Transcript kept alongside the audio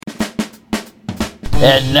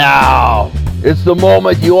And now, it's the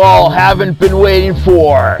moment you all haven't been waiting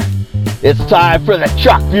for. It's time for the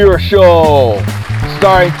Chuck Buer Show,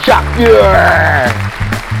 starring Chuck Buer.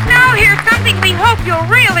 Now here's something we hope you'll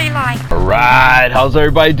really like. Alright, how's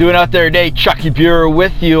everybody doing out there today? Chucky Buer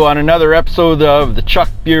with you on another episode of the Chuck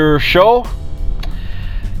Buer Show.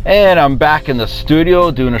 And I'm back in the studio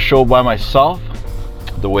doing a show by myself,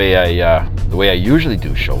 the way I usually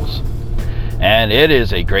do shows. And it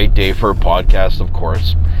is a great day for a podcast, of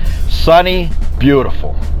course. Sunny,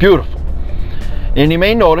 beautiful, beautiful. And you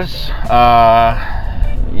may notice,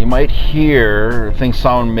 you might hear things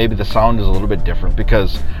sound, maybe the sound is a little bit different,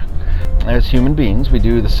 because as human beings, we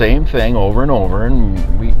do the same thing over and over,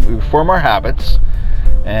 and we form our habits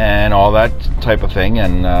and all that type of thing.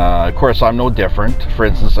 And of course, I'm no different. For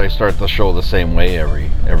instance, I start the show the same way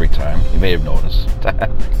every time. You may have noticed.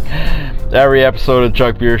 Every episode of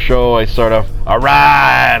Chuck Buer Show, I start off, all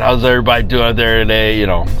right, how's everybody doing there today? You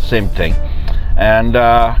know, same thing. And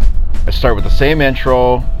I start with the same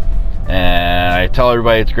intro, and I tell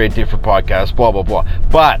everybody it's a great day for podcasts, blah, blah, blah.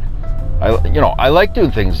 But, I like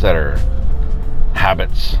doing things that are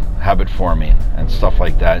habit forming and stuff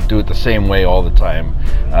like that. Do it the same way all the time.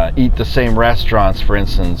 Eat the same restaurants, for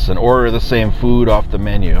instance, and order the same food off the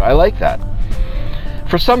menu. I like that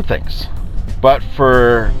for some things. But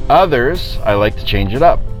for others, I like to change it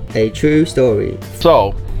up. A true story.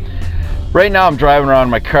 So, right now I'm driving around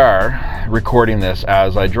in my car, recording this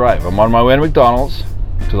as I drive. I'm on my way to Mcdonald's,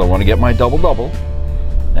 because I want to get my double-double.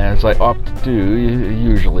 And as I opt to do,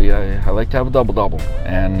 usually, I like to have a double-double.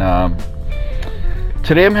 And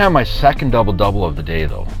today I'm having my second double-double of the day,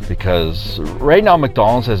 though. Because right now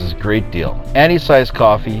McDonald's has this great deal. Any size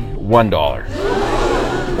coffee, $1.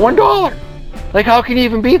 $1! Like, how can you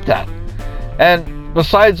even beat that? And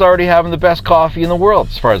besides already having the best coffee in the world,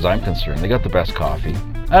 as far as I'm concerned, they got the best coffee.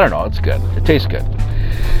 I don't know, it's good. It tastes good.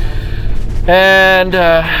 And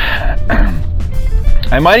I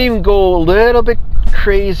might even go a little bit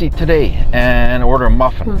crazy today and order a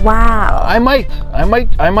muffin. Wow. I might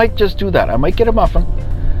just do that. I might get a muffin.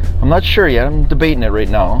 I'm not sure yet. I'm debating it right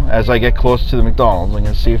now. As I get close to the McDonald's, I'm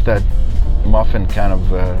going to see if that muffin kind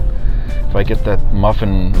of, if I get that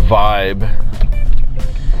muffin vibe.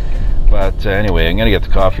 But anyway, I'm going to get the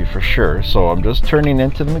coffee for sure. So I'm just turning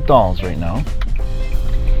into the McDonald's right now.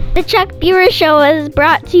 The Chuck Buer Show is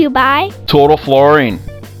brought to you by Total Flooring.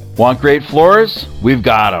 Want great floors? We've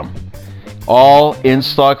got them. All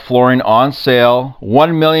in-stock flooring on sale.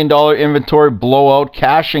 $1 million inventory blowout,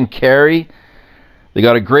 cash and carry. They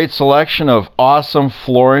got a great selection of awesome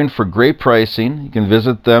flooring for great pricing. You can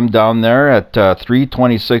visit them down there at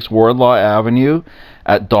 326 Wardlaw Avenue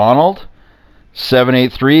at Donald,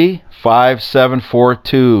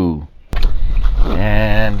 783-5742.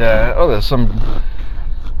 And, there's some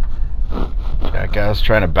jackass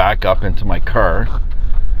trying to back up into my car.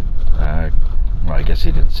 Well, I guess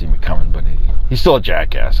he didn't see me coming, but he's still a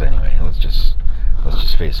jackass anyway. Let's just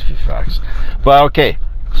face a few facts. But okay,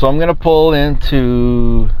 so I'm gonna pull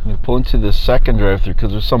into the second drive-through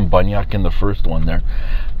because there's some bunyuk in the first one there.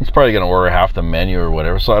 He's probably gonna order half the menu or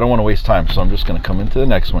whatever, so I don't want to waste time. So I'm just gonna come into the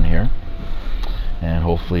next one here, and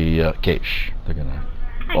hopefully, they're gonna.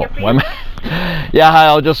 Oh, yeah, hi.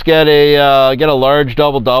 I'll just get a large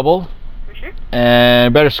double-double. For sure.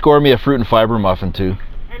 And better score me a fruit and fiber muffin too.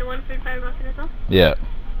 And one fruit fiber muffin as well? Yeah.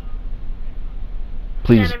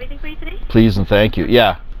 Please. Is that everything for you today? Please and thank you.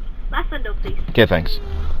 Yeah. Last window, please. Okay, thanks.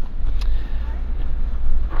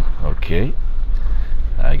 Okay.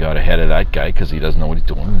 I got ahead of that guy because he doesn't know what he's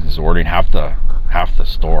doing. He's ordering half the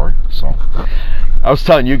store. So I was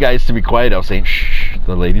telling you guys to be quiet. I was saying, shh,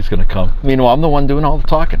 the lady's gonna come. Meanwhile, I'm the one doing all the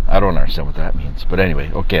talking. I don't understand what that means. But anyway,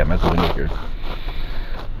 okay, I'm at the window here.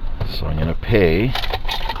 So I'm gonna pay.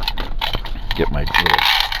 Get my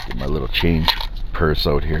little change purse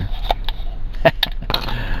out here.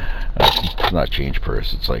 It's not change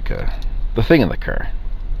purse. It's like the thing in the car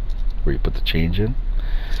where you put the change in.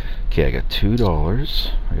 Okay, I got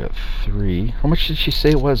 $2. I got $3. How much did she say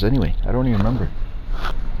it was anyway? I don't even remember.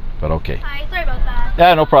 But okay. Hi, sorry about that.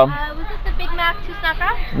 Yeah, no problem. Was this the Big Mac 2 snack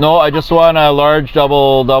wrap? No, I just want a large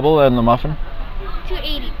double and the muffin.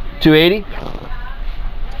 $2.80. $2.80?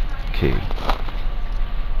 Okay.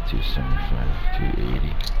 $2.75,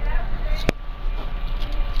 $2.80.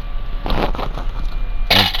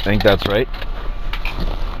 I think that's right.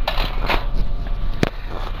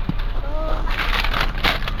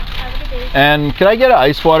 Have a good day. And can I get an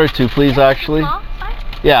ice water too, please, actually? Small? Fine.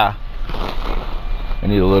 Yeah. I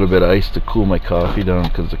need a little bit of ice to cool my coffee down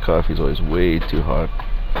because the coffee's always way too hot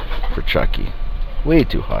for Chucky. Way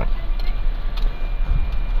too hot.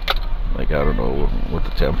 Like, I don't know what the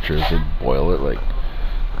temperature is. They boil it like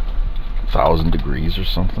 1,000 degrees or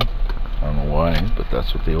something. I don't know why, but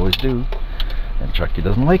that's what they always do. And Chucky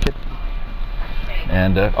doesn't like it.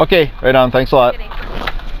 And, okay, right on. Thanks a lot.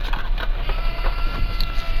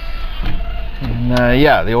 And,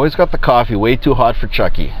 yeah, they always got the coffee way too hot for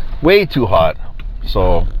Chucky. Way too hot.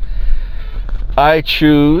 So I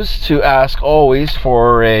choose to ask always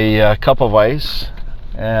for a cup of ice.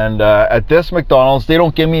 And at this McDonald's, they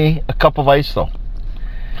don't give me a cup of ice, though.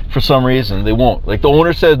 For some reason, they won't. Like, the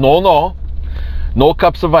owner says, no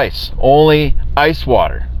cups of ice, only ice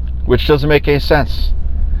water, which doesn't make any sense.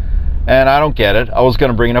 And I don't get it. I was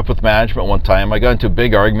going to bring it up with management one time. I got into a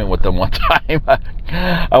big argument with them one time.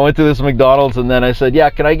 I went to this McDonald's and then I said, yeah,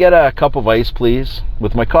 can I get a cup of ice, please,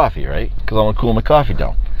 with my coffee, right? Because I want to cool my coffee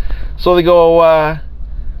down. So they go,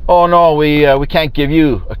 oh, no, we can't give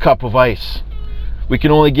you a cup of ice. We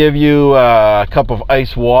can only give you a cup of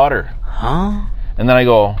ice water. Huh? And then I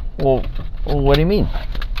go, well, what do you mean?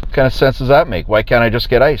 What kind of sense does that make? Why can't I just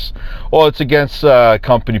get ice? Oh, it's against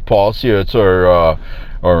company policy. It's our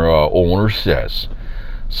owner says.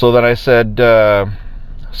 So then I said, to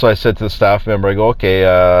the staff member, I go, okay,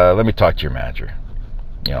 let me talk to your manager.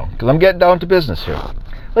 You know, because I'm getting down to business here.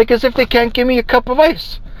 Like, as if they can't give me a cup of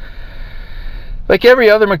ice. Like every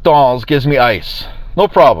other McDonald's gives me ice. No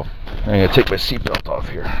problem. I'm going to take my seatbelt off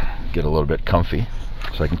here. Get a little bit comfy.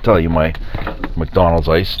 So I can tell you my McDonald's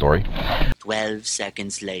ice story. 12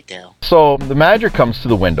 seconds later. So the manager comes to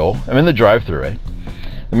the window. I'm in the drive-thru, right?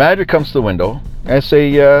 The manager comes to the window. I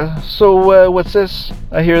say, so what's this?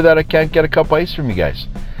 I hear that I can't get a cup of ice from you guys.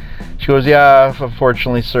 She goes, yeah,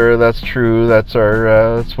 unfortunately, sir, that's true. That's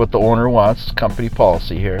that's what the owner wants. It's company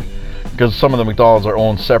policy here. Because some of the McDonald's are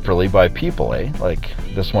owned separately by people, eh? Like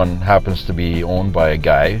this one happens to be owned by a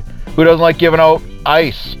guy who doesn't like giving out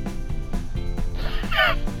ice.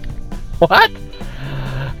 What?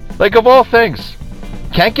 Like, of all things,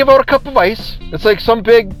 can't give out a cup of ice? It's like some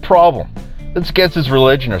big problem. It's against his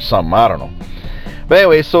religion or something. I don't know. But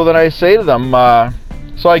anyway, so then I say to them,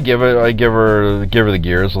 so I give her the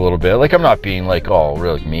gears a little bit. Like, I'm not being like all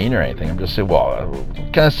really mean or anything. I'm just saying, well,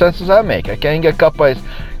 what kind of sense does that make? I can't get a cup of ice,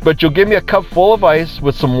 but you'll give me a cup full of ice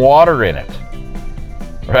with some water in it,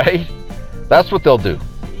 right? That's what they'll do.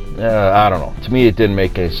 I don't know. To me, it didn't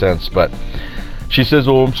make any sense, but. She says,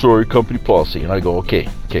 oh, I'm sorry, company policy. And I go, okay,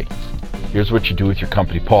 here's what you do with your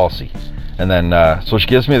company policy. And then, so she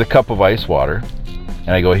gives me the cup of ice water. And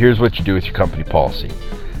I go, here's what you do with your company policy.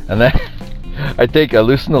 And then I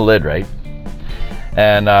loosen the lid, right?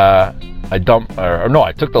 And I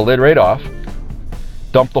took the lid right off.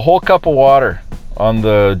 Dumped the whole cup of water on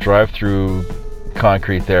the drive-through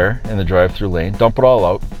concrete there in the drive-through lane. Dump it all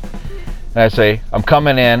out. And I say, I'm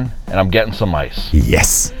coming in and I'm getting some ice.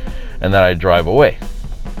 Yes. And then I drive away.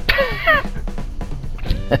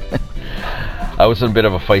 I was in a bit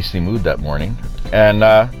of a feisty mood that morning. And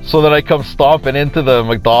so then I come stomping into the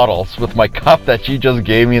McDonald's with my cup that she just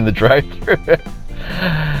gave me in the drive-thru.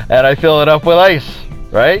 And I fill it up with ice,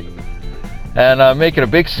 right? And I'm making a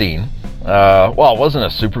big scene. Well, it wasn't a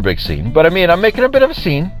super big scene, but I mean, I'm making a bit of a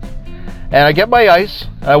scene. And I get my ice,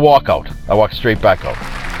 and I walk out. I walk straight back out.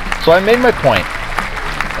 So I made my point.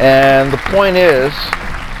 And the point is...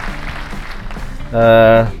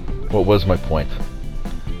 what was my point?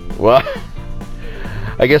 Well,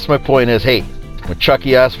 I guess my point is, hey, when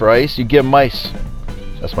Chucky asks for ice, you give him ice.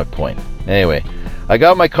 That's my point. Anyway, I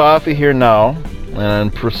got my coffee here now, and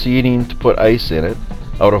I'm proceeding to put ice in it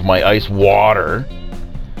out of my ice water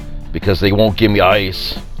because they won't give me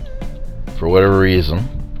ice for whatever reason.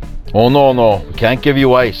 Oh, no, we can't give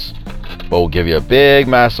you ice, but we'll give you a big,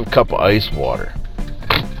 massive cup of ice water.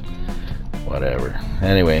 Whatever.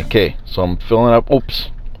 Anyway, okay, so I'm filling up,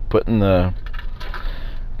 putting the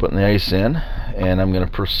ice in, and I'm going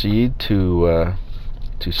to proceed to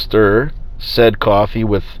stir said coffee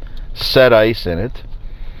with said ice in it.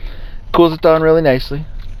 Cools it down really nicely,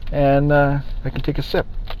 and I can take a sip.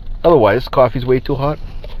 Otherwise, coffee's way too hot.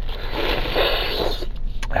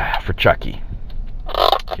 For Chucky.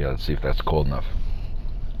 Okay, let's see if that's cold enough.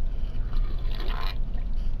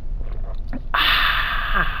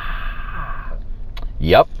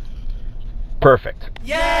 Yep. Perfect.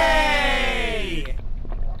 Yay!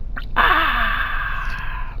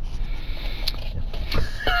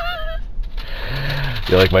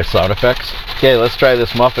 You like my sound effects? Okay, let's try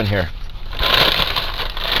this muffin here.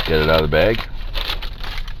 Get it out of the bag.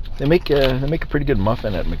 They make a pretty good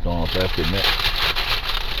muffin at McDonald's, I have to admit.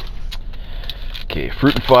 Okay,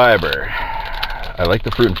 fruit and fiber. I like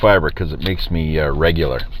the fruit and fiber because it makes me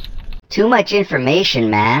regular. Too much information,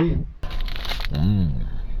 man.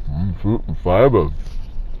 Fruit and fiber.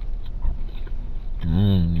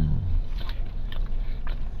 I'm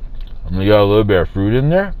gonna got a little bit of fruit in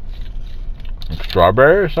there. Like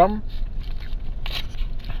strawberry or something.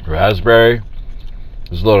 Raspberry.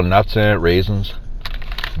 There's little nuts in it, raisins.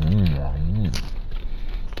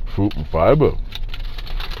 Fruit and fiber.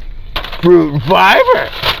 Fruit and fiber!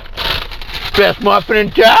 Best muffin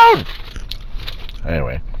in town!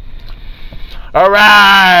 Anyway.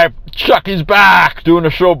 Alright! Chucky's back! Doing a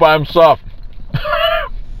show by himself.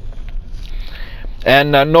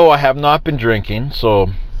 And no, I have not been drinking, so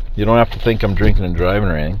you don't have to think I'm drinking and driving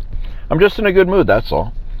or anything. I'm just in a good mood, that's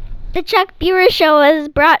all. The Chuck Buer Show is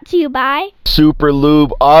brought to you by Super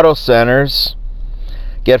Lube Auto Centers.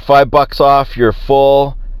 Get $5 off your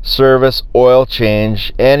full service oil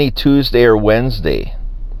change any Tuesday or Wednesday.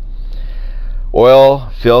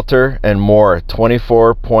 Oil, filter, and more.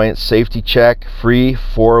 24-point safety check. Free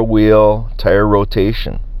 4-wheel tire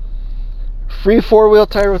rotation. Free 4-wheel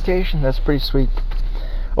tire rotation. That's pretty sweet.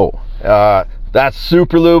 Oh, that's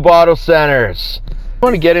Super Lube Auto Centers. I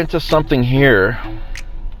want to get into something here.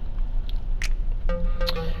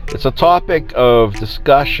 It's a topic of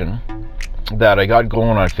discussion that I got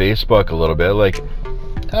going on Facebook a little bit. Like,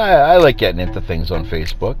 I like getting into things on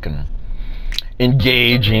Facebook and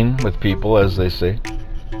engaging with people, as they say.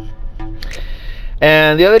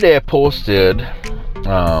 And the other day I posted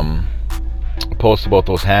a post about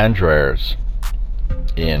those hand dryers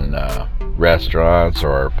in restaurants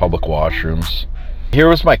or public washrooms. Here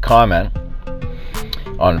was my comment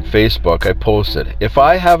on Facebook. I posted, if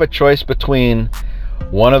I have a choice between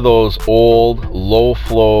one of those old low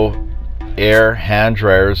flow air hand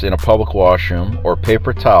dryers in a public washroom or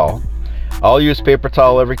paper towel, I'll use paper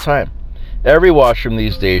towel every time. Every washroom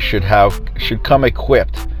these days should come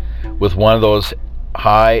equipped with one of those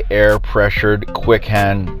high air pressured quick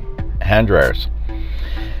hand dryers.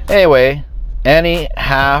 Anyway, any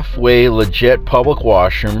halfway legit public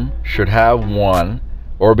washroom should have one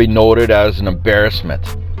or be noted as an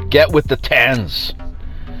embarrassment. Get with the 10s.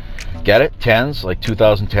 Get it? 10s, like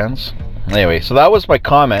 2010s. Anyway, so that was my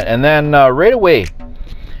comment. And then right away,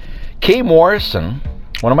 Kay Morrison,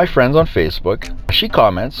 one of my friends on Facebook, she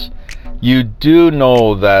comments, you do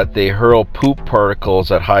know that they hurl poop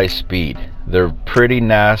particles at high speed. They're pretty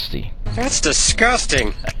nasty. That's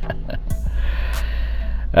disgusting.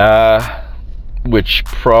 Which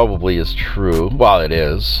probably is true. Well, it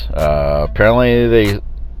is. Apparently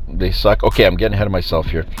they suck. Okay, I'm getting ahead of myself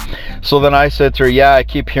here. So then I said to her, yeah, I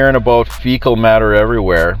keep hearing about fecal matter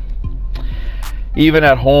everywhere. Even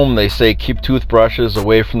at home, they say keep toothbrushes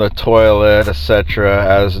away from the toilet,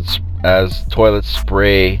 etc., as toilets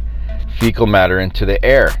spray fecal matter into the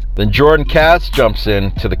air. Then Jordan Katz jumps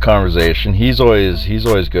into the conversation. He's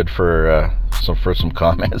always good for some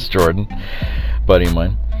comments. Jordan, buddy of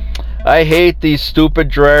mine. I hate these stupid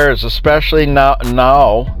dryers, especially now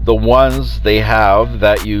the ones they have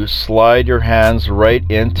that you slide your hands right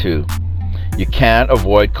into. You can't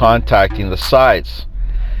avoid contacting the sides.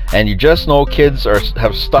 And you just know kids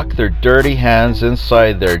have stuck their dirty hands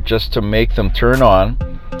inside there just to make them turn on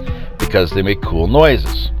because they make cool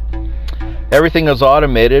noises. Everything is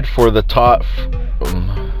automated from the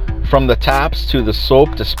taps to the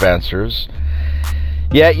soap dispensers.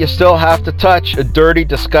 Yet you still have to touch a dirty,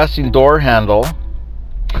 disgusting door handle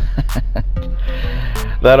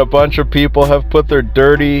that a bunch of people have put their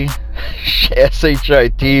dirty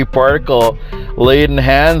SHIT particle-laden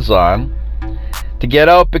hands on to get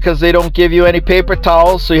out because they don't give you any paper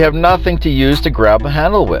towels, so you have nothing to use to grab the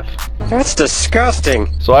handle with. That's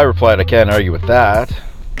disgusting. So I replied, I can't argue with that.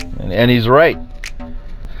 And he's right.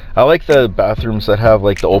 I like the bathrooms that have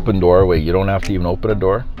like the open doorway. You don't have to even open a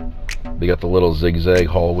door. They got the little zigzag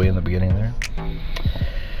hallway in the beginning there.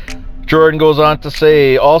 Jordan goes on to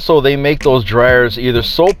say, also they make those dryers either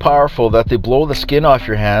so powerful that they blow the skin off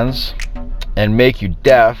your hands and make you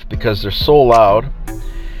deaf because they're so loud,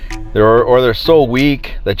 or they're so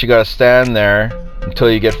weak that you gotta stand there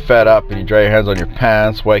until you get fed up and you dry your hands on your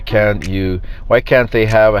pants. Why can't they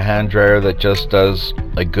have a hand dryer that just does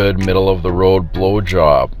a good middle of the road blow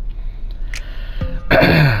job?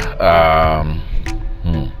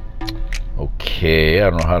 Okay, I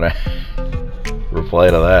don't know how to reply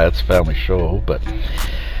to that. It's a family show, but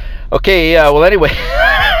okay, yeah, well anyway.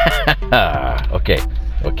 Okay,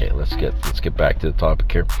 let's get back to the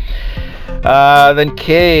topic here. Then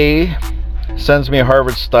Kay sends me a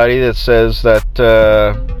Harvard study that says that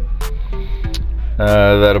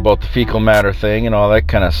that about the fecal matter thing and all that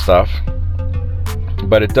kind of stuff.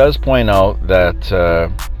 But it does point out that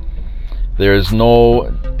there's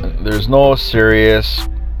no serious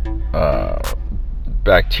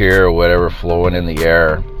bacteria or whatever flowing in the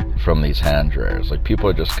air from these hand dryers. Like, people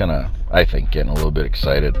are just kind of, I think, getting a little bit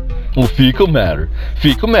excited Well, fecal matter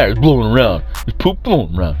is blowing around. There's poop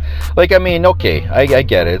blowing around. Like, I mean, okay, I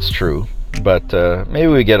get it, it's true. But maybe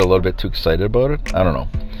we get a little bit too excited about it. I don't know.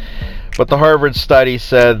 But the Harvard study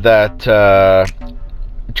said that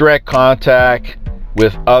direct contact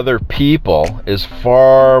with other people is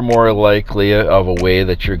far more likely of a way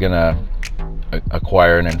that you're going to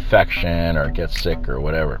acquire an infection or get sick or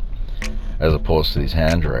whatever, as opposed to these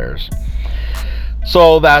hand dryers.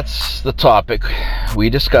 So that's the topic we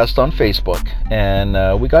discussed on Facebook,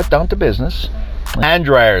 and we got down to business. Hand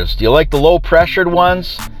dryers. Do you like the low pressured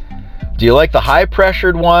ones? Do you like the high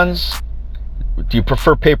pressured ones? Do you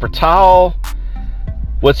prefer paper towel?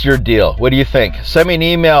 What's your deal? What do you think? Send me an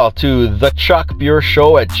email to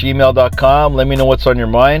thechuckbureshow@gmail.com. Let me know what's on your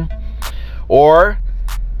mind. Or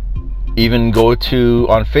even go to,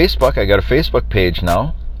 on Facebook, I got a Facebook page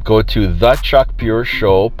now. Go to The Chuck Pure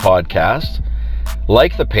Show podcast.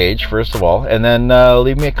 Like the page, first of all, and then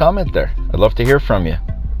leave me a comment there. I'd love to hear from you.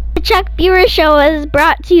 The Chuck Buer Show is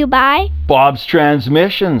brought to you by Bob's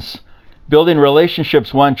Transmissions. Building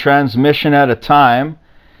relationships one transmission at a time.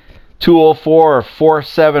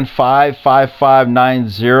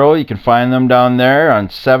 204-475-5590. You can find them down there on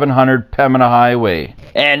 700 Pembina Highway.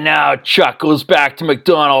 And now Chuck goes back to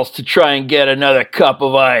McDonald's to try and get another cup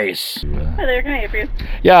of ice. Hi there, can I help you?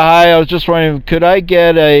 Yeah, hi. I was just wondering, could I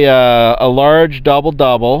get a large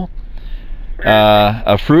double-double,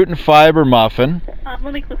 a fruit and fiber muffin?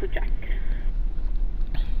 Let me quickly check.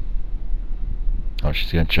 Oh,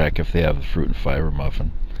 she's going to check if they have the fruit and fiber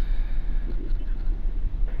muffin.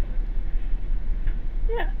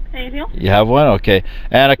 Yeah, anything else? You have one? Okay.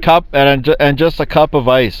 And a cup, and just a cup of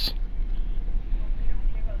ice.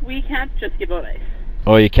 We can't just give out ice.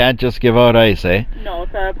 Oh, you can't just give out ice, eh? No,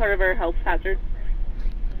 it's a part of our health hazard.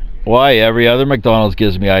 Why? Every other McDonald's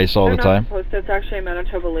gives me ice all the time. It's actually a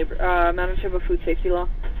Manitoba food safety law.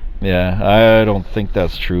 Yeah, I don't think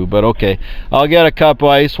that's true, but okay. I'll get a cup of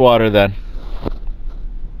ice water then.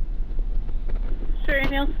 Sure,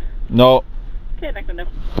 anything else? No. Okay, next window.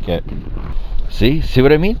 Okay. See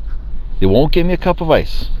what I mean? They won't give me a cup of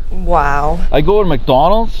ice. Wow. I go to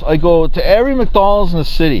McDonald's. I go to every McDonald's in the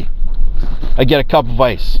city. I get a cup of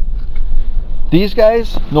ice. These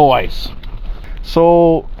guys, no ice.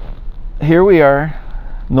 So here we are,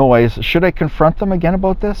 no ice. Should I confront them again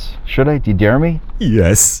about this? Should I? Do you dare me?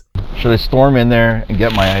 Yes. Should I storm in there and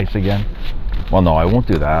get my ice again? Well, no, I won't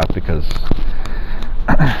do that because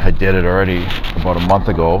I did it already about a month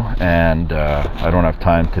ago, and I don't have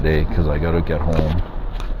time today because I got to get home.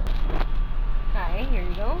 Hi, here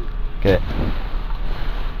you go. Okay.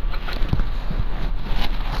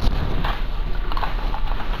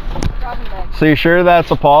 So you sure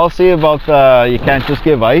that's a policy about you can't just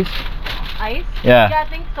give ice? Ice? Yeah. Yeah, I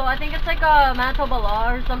think so. I think it's like a Manitoba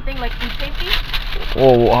law or something, like food safety.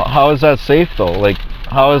 Well, how is that safe though? Like,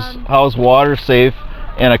 how is water safe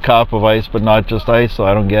in a cup of ice, but not just ice? So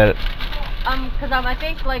I don't get it. Because I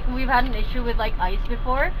think like we've had an issue with like ice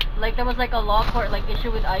before. Like there was like a law court like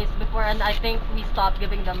issue with ice before, and I think we stopped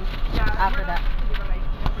giving them after that.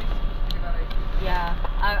 Yeah,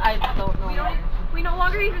 I don't know. We no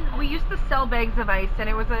longer we used to sell bags of ice, and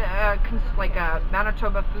it was a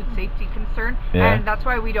Manitoba food safety concern, and that's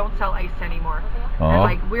why we don't sell ice anymore. And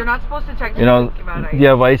like we're not supposed to technically give out ice. Do you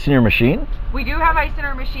have ice in your machine? We do have ice in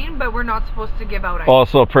our machine, but we're not supposed to give out ice. Oh,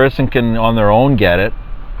 so a person can on their own get it.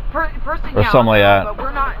 Or something like that. But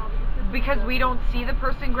we're not, because we don't see the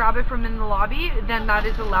person grab it from in the lobby, then that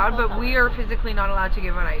is allowed, but we are physically not allowed to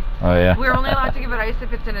give out ice. Oh yeah. We're only allowed to give out ice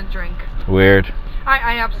if it's in a drink. Weird.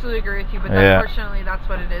 I absolutely agree with you, but unfortunately that's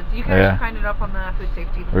what it is. You can actually find it up on the food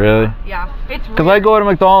safety. Really? Yeah. It's because I go to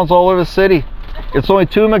McDonald's all over the city. It's only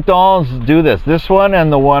 2 McDonald's that do this. This one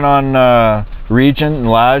and the one on Regent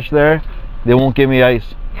and Lage there. They won't give me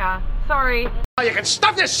ice. Yeah. Sorry. Oh, you can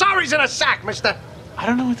stuff your sorries in a sack, mister. I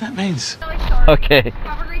don't know what that means. Okay.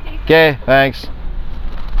 Have a great day. Okay, thanks.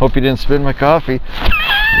 Hope you didn't spit my coffee.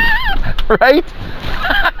 Right?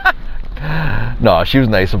 No, she was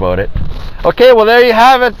nice about it. Okay, well there you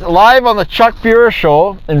have it. Live on the Chuck Buer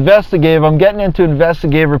Show. Investigative. I'm getting into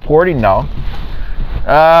investigative reporting now.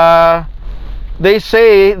 They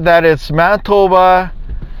say that it's Manitoba,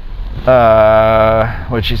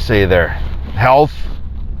 what'd she say there? Health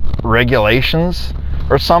regulations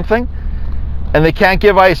or something. And they can't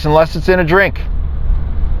give ice unless it's in a drink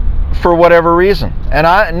for whatever reason.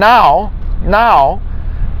 And now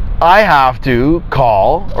I have to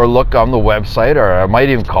call or look on the website, or I might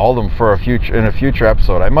even call them for in a future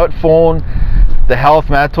episode. I might phone the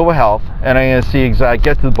Manitoba Health, and I'm going to see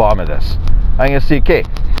get to the bottom of this. I'm going to see, okay,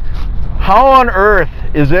 how on earth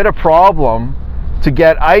is it a problem to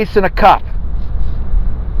get ice in a cup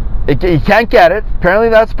You can't get it. Apparently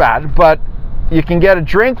that's bad, but you can get a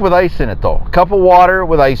drink with ice in it though. A cup of water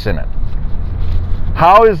with ice in it.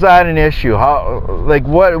 How is that an issue?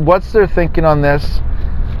 What's their thinking on this?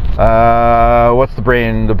 What's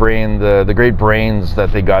the great brains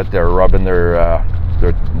that they got there rubbing their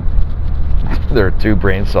two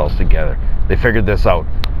brain cells together? They figured this out,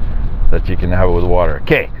 that you can have it with water.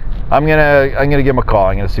 Okay, I'm gonna give them a call.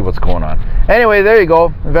 I'm gonna see what's going on. Anyway, there you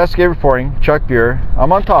go. Investigative reporting. Chuck Buer.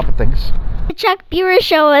 I'm on top of things. The Chuck Buer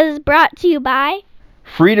Show is brought to you by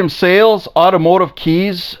Freedom Sales, Automotive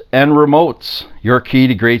Keys, and Remotes. Your key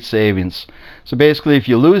to great savings. So basically, if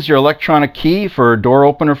you lose your electronic key for a door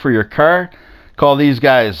opener for your car, call these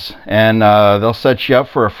guys, and they'll set you up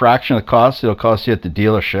for a fraction of the cost it'll cost you at the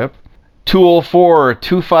dealership.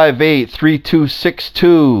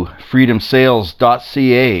 204-258-3262,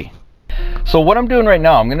 freedomsales.ca. So what I'm doing right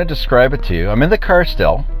now, I'm going to describe it to you. I'm in the car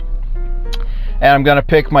still, and I'm going to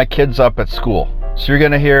pick my kids up at school. So you're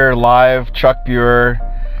going to hear live Chuck Buer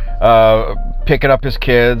picking up his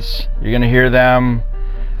kids. You're going to hear them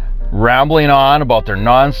rambling on about their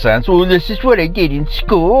nonsense. Oh, this is what I did in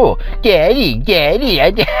school. Daddy.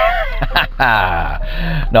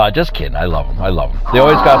 No, just kidding. I love them. They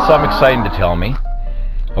always got something exciting to tell me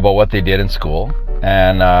about what they did in school.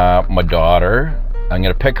 And my daughter, I'm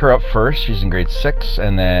going to pick her up first. She's in grade 6.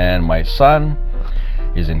 And then my son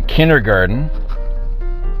is in kindergarten.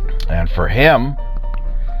 And for him,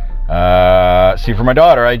 for my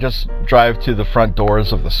daughter, I just drive to the front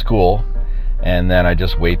doors of the school. And then I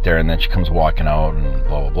just wait there, and then she comes walking out and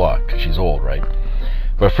blah, blah, blah, because she's old, right?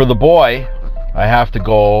 But for the boy, I have to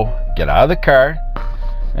go get out of the car,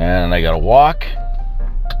 and I got to walk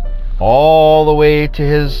all the way to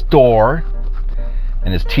his door.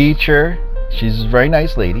 And his teacher, she's a very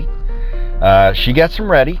nice lady, she gets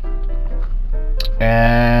him ready.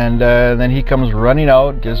 And then he comes running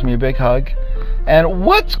out, gives me a big hug. And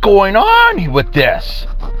what's going on with this?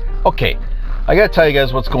 Okay. I gotta tell you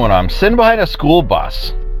guys what's going on. I'm sitting behind a school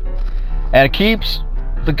bus, and it keeps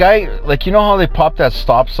the guy, like, you know how they pop that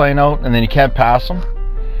stop sign out and then you can't pass them?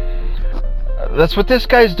 That's what this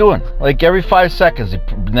guy's doing. Like every 5 seconds,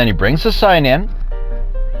 then he brings the sign in,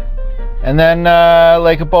 and then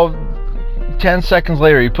like about 10 seconds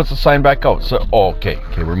later, he puts the sign back out. So, okay,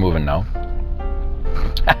 we're moving now.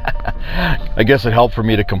 I guess it helped for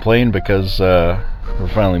me to complain because we're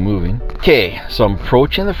finally moving. Okay, so I'm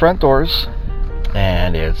approaching the front doors.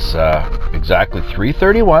 And it's exactly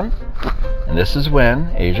 3:31, and this is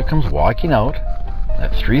when Asia comes walking out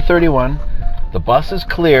at 3:31. The bus is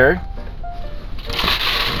clear.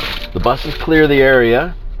 The bus is clear of the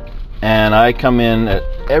area, and I come in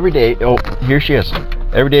every day. Oh, here she is.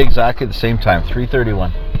 Every day exactly the same time,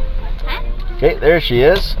 3:31. Okay, there she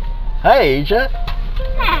is. Hi, Asia.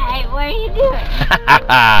 Hi, what are you doing?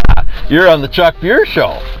 You're on the Chuck Buer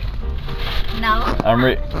Show. No.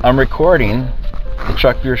 I'm recording the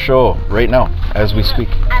Chuck Buer Show right now as we speak.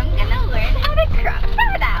 I'm gonna learn how to crop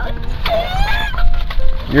that out.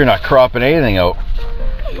 You're not cropping anything out.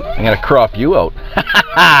 I'm gonna crop you out.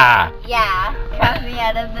 Yeah, crop me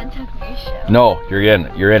out of the Chuck Buer Show. No, you're in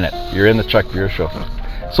it. You're in the Chuck Buer Show.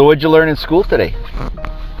 So what'd you learn in school today?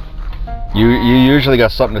 You usually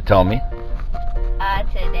got something to tell me.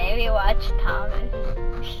 Today we watched Thomas.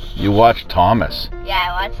 You watched Thomas? Yeah,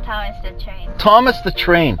 I watched Thomas the Train. Thomas the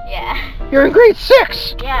Train? Yeah. You're in grade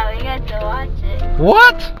 6? Yeah, we got to watch it.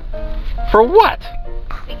 What? For what?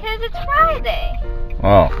 Because it's Friday.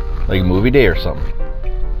 Oh, like movie day or something?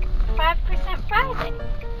 5% Friday.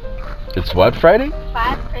 It's what Friday?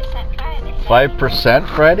 5% Friday. 5%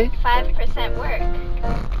 Friday? 5% work.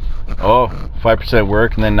 Oh, 5%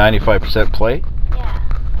 work and then 95% play? Yeah.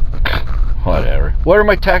 Whatever. What are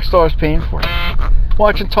my tax dollars paying for?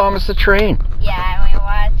 Watching Thomas the Train. Yeah, and we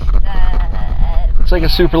watched it's like a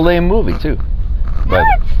super lame movie too. But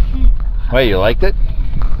wait, you liked it?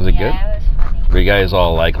 Was it good? Yeah, it was funny. Were you guys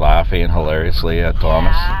all like laughing hilariously at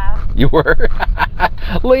Thomas? Yeah. You were?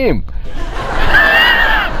 Lame.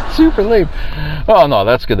 Super lame. Oh no,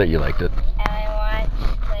 that's good that you liked it. And I watched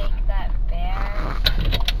like that bear.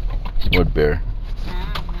 What bear?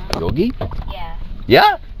 Yogi? Yeah.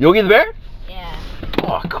 Yeah? Yogi the Bear? Yeah.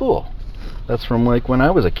 Oh, cool. That's from like when I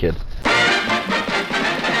was a kid.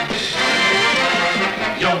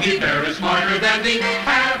 Yogi Bear is smarter than the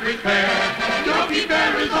average bear. Yogi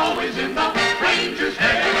Bear is always in the ranger's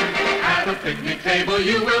hair. At a picnic table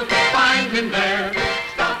you will find him there.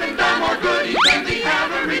 Stuffing dumb or goodies than the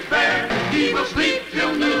average bear. He will sleep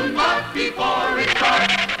till noon, but before it's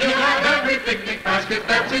dark, he'll have every picnic basket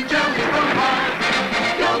that's in jelly from Mars.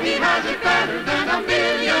 Yogi has it better than a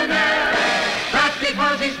millionaire. That's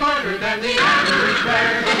because he's smarter than the average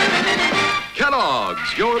bear.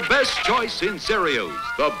 Kellogg's, your best choice in cereals.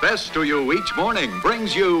 The best to you each morning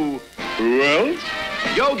brings you... Who else?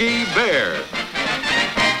 Yogi Bear.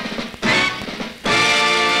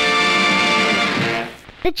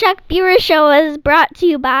 The Chuck Buer Show is brought to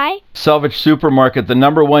you by Salvage Supermarket, the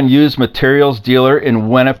 #1 used materials dealer in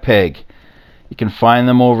Winnipeg. You can find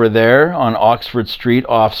them over there on Oxford Street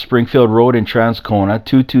off Springfield Road in Transcona,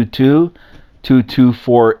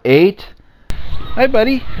 222-2248. Hi,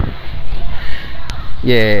 buddy.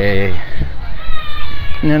 Yay.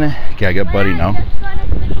 Nana. Okay, I got Buddy now.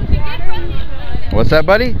 What's that,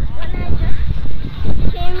 buddy? Came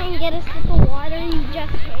and get a sip of water. You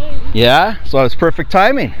just came. Yeah, so it's perfect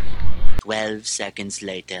timing. 12 seconds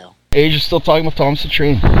later. Asia's still talking with Thomas the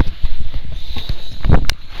Train.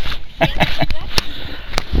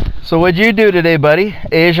 So what'd you do today, buddy?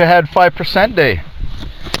 Asia had 5% day.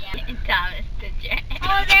 Thomas the Train.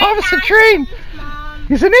 Thomas the Train!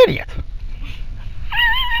 He's an idiot.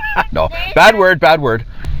 No, bad word, bad word.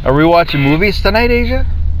 Are we watching movies tonight, Asia?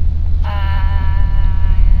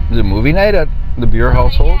 Is it movie night at the Buer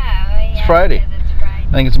household? Yeah, it's Friday.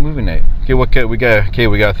 I think it's movie night. Okay, we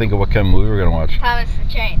gotta think of what kind of movie we're gonna watch. Thomas the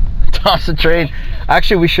Train. Thomas the Train.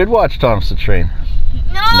 Actually, we should watch Thomas the Train.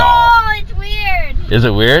 No, it's weird. Is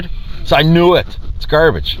it weird? So I knew it. It's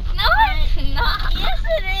garbage. No, it's not. Yes,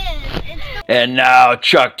 it is. And now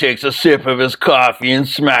Chuck takes a sip of his coffee and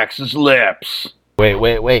smacks his lips.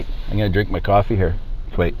 Wait. I'm gonna drink my coffee here.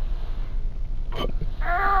 Wait.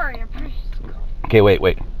 Okay, wait.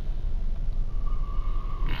 You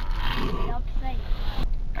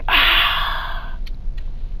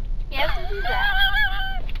have to do that.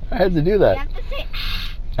 I had to do that. You have to say.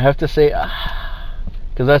 I have to say,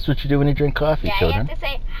 because that's what you do when you drink coffee, Yeah, children. you have to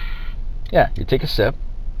say. Yeah, you take a sip,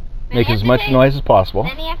 Then make you as have to much say- noise as possible.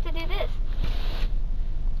 Then you have to do this.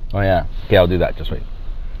 Oh yeah. Okay, I'll do that. Just wait.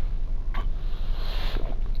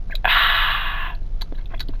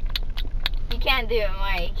 You can't do it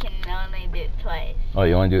more. You can only do it twice. Oh,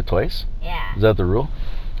 you only do it twice? Yeah. Is that the rule?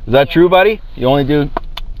 Is that true, buddy? You only do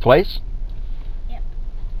twice? Yep.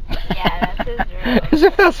 Yeah, that's his rule. As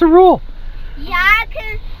if that's the rule. Yeah,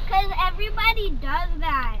 cause everybody does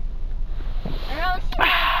that.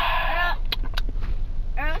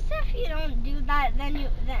 Or else if you don't do that, then you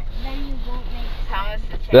won't make Thomas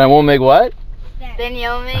the Train. Then I won't make what? Then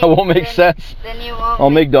you'll make. I won't make sense. Then you won't.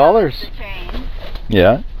 I'll make dollars. Thomas the Train.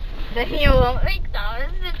 Yeah. Then you won't make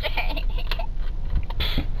Thomas the Train.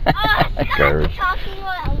 Stop talking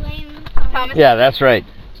about lame Thomas. Yeah, that's right.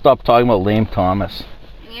 Stop talking about lame Thomas.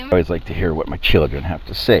 I always like to hear what my children have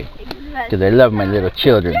to say. Because I love my little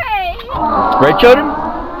children. Right, children?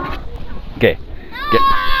 Okay.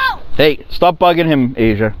 Hey, stop bugging him,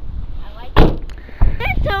 Asia. I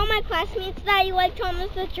told my classmates that you like Thomas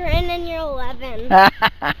the Train and you're 11.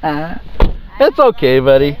 It's okay,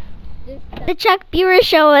 buddy. The Chuck Buer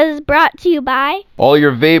Show is brought to you by All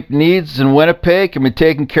your vape needs in Winnipeg can be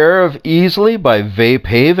taken care of easily by Vape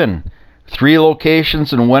Haven. 3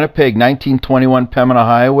 locations in Winnipeg, 1921 Pembina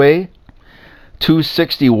Highway,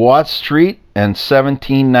 260 Watt Street, and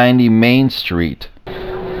 1790 Main Street.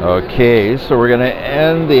 Okay, so we're going to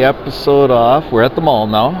end the episode off. We're at the mall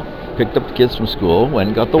now. Picked up the kids from school, went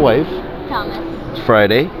and got the wife. Thomas. It's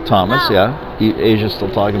Friday. Thomas, yeah. Asia's still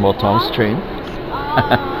talking about Thomas the Train.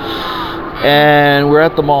 And we're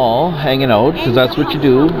at the mall hanging out because that's what you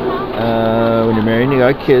do when you're married and you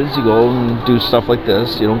got kids. You go and do stuff like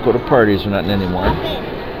this. You don't go to parties or nothing anymore.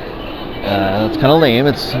 It's kind of lame.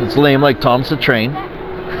 It's lame like Thomas the Train.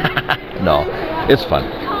 No, it's fun.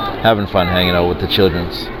 Having fun hanging out with the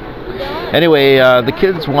childrens. Anyway, the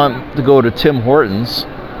kids want to go to Tim Hortons.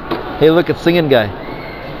 Hey, look, it's singing guy.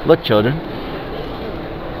 Look, children.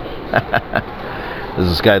 There's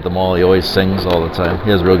this guy at the mall. He always sings all the time. He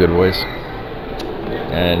has a real good voice.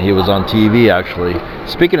 And he was on TV, actually.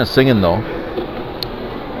 Speaking of singing, though,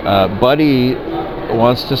 Buddy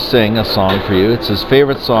wants to sing a song for you. It's his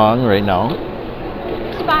favorite song right now.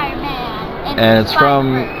 Spider-Man. And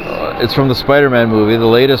it's from the Spider-Man movie, the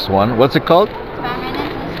latest one. What's it called? Spider-Man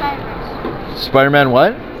Into the Spider-Verse. Spider-Man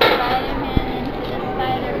what? Spider-Man Into the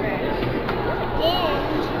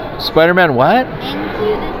Spider-Verse. Spider-Man what? Into the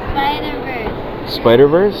Spider-Verse.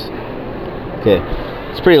 Spider-Verse? Okay.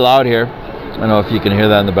 It's pretty loud here. I don't know if you can hear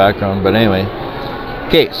that in the background, but anyway.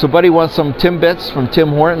 Okay, so Buddy wants some Timbits from Tim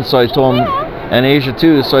Hortons, so I told him, and Asia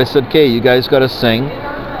too, so I said, okay, you guys got to sing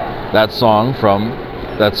that song from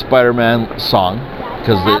that Spider-Man song. How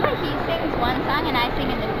about he sings one song and I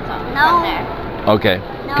sing a different song from there? Okay,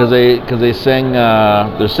 because they sing,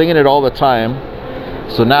 they're singing it all the time,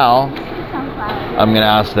 so now I'm going to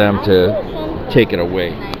ask them to take it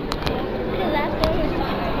away.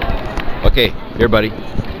 Okay, here, buddy.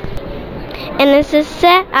 And this is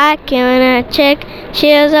set, I came in a chick.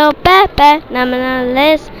 She was so bad,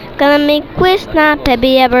 nonetheless. Gonna make quiz now,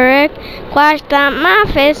 baby, ever work. Quashed out my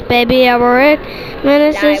face, baby, ever work. When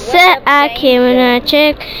this is set, I came in a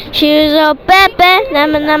chick. She was so bad,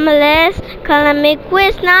 nonetheless. Gonna make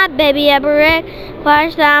quiz now, baby, ever work.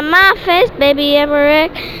 Quashed out my face, baby, ever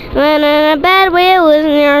work. When in a bad way,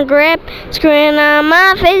 losing your grip. Screwing on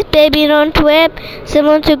my face, baby, don't whip.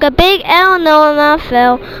 Someone took a big L, no one not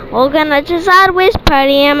fell. Organized sideways,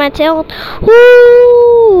 party on my tilt.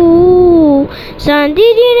 Ooh, son,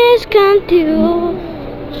 did you just come through?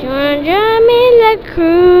 She wanna drive me like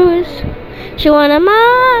cruise. She wanna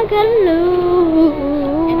Magaloo.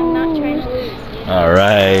 And I'm not trying to lose. All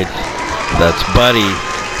right, that's Buddy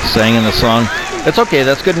singing the song. It's okay.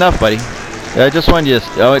 That's good enough, buddy. I just wanted you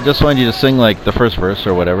to sing like the first verse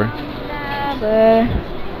or whatever.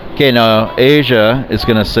 Okay, now Asia is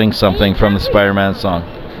gonna sing something from the Spider-Man song.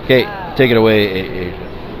 Okay, take it away, Asia.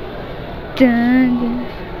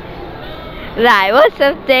 Life was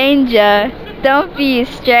of danger. Don't be a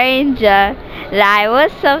stranger. Life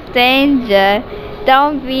was of danger.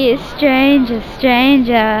 Don't be a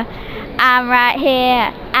stranger. I'm right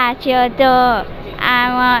here at your door.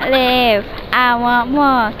 I won't live. I want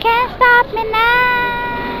more. Can't stop me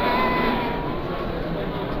now.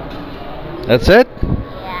 That's it?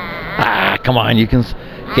 Yeah. Come on, you can.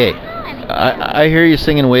 Okay, I hear you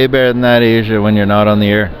singing way better than that, Asia, when you're not on the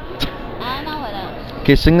air. I don't know what else.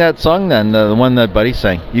 Okay, sing that song then, the one that Buddy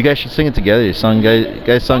sang. You guys should sing it together. You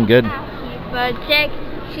guys sung good. Project,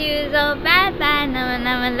 she was all bad,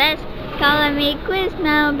 nonetheless. Calling me quiz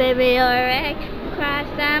now, baby, you're a wreck.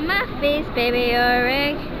 Crossed on my face, baby, you're a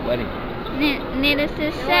wreck. Buddy. Needless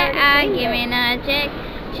to say, I give me no check.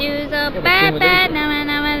 She was all bad,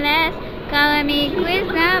 nonetheless. Calling me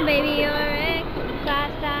quiz now, baby, you're a wreck.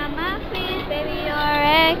 Crossed on my face, baby, you're a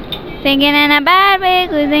wreck. Thinking in a bad way,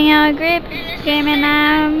 losing your grip. Screaming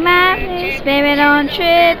out my face, baby, don't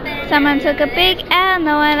trip. Someone took a big L,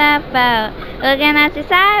 know what I felt. Looking at you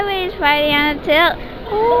sideways, fighting on the tilt.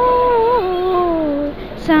 Ooh,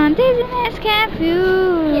 some dizziness confused.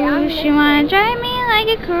 She wanna drive me like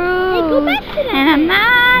a cruise, and I'm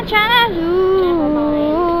not trying to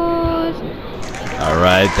lose. All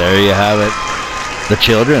right, there you have it. The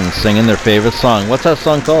children singing their favorite song. What's that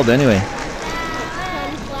song called anyway?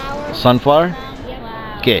 Sunflower?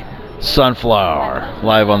 Okay, Sunflower.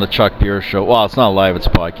 Live on the Chuck Buer Show. Well, it's not live, it's a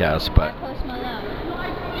podcast, but.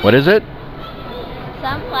 What is it?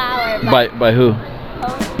 Sunflower. By who?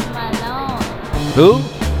 Post Malone. Who?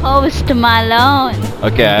 Post Malone.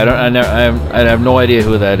 Okay, I have no idea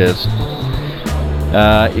who that is.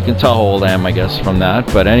 You can tell how old I am, I guess, from that.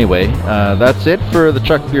 But anyway, that's it for the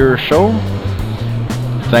Chuck Buer Show.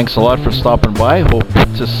 Thanks a lot for stopping by. Hope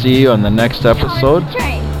to see you on the next episode.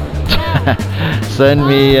 Send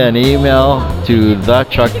me an email to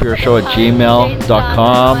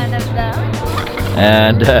thechuckbuershow@gmail.com.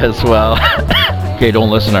 And as well, okay, don't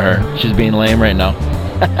listen to her. She's being lame right now.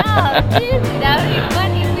 Oh, seriously, that would be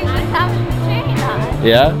funny if we put Thomas the Train on.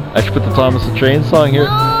 Yeah, I should put the Thomas the Train song here.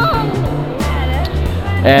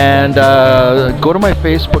 And go to my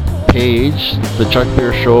Facebook page, the Chuck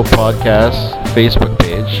Buer Show podcast Facebook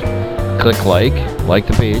page. Click like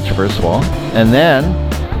the page first of all, and then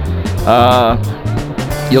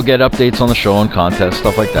you'll get updates on the show and contests,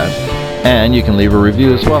 stuff like that. And you can leave a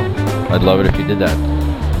review as well. I'd love it if you did that.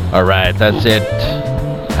 All right, that's it.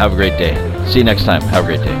 Have a great day. See you next time. Have a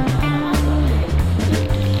great day.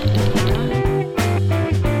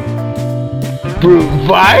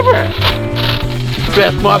 Reviver!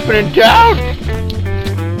 Best muffin in town!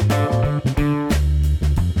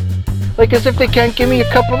 Like as if they can't give me a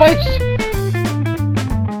cup of ice.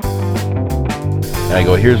 And I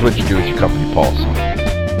go, here's what you do with your company policy.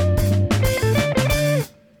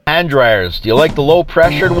 Hand dryers. Do you like the low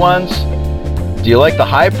pressured ones? Do you like the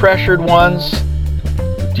high pressured ones?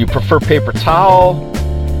 Do you prefer paper towel?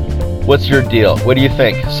 What's your deal? What do you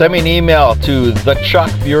think? Send me an email to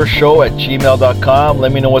thechuckbuershow@gmail.com.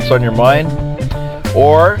 Let me know what's on your mind.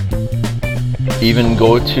 Or even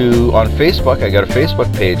go to, on Facebook, I got a Facebook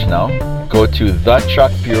page now. Go to The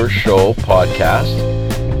Chuck Buer Show podcast.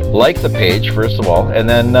 Like the page, first of all, and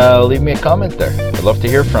then leave me a comment there. I'd love to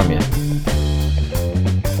hear from you.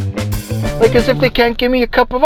 Like as if they can't give me a cup of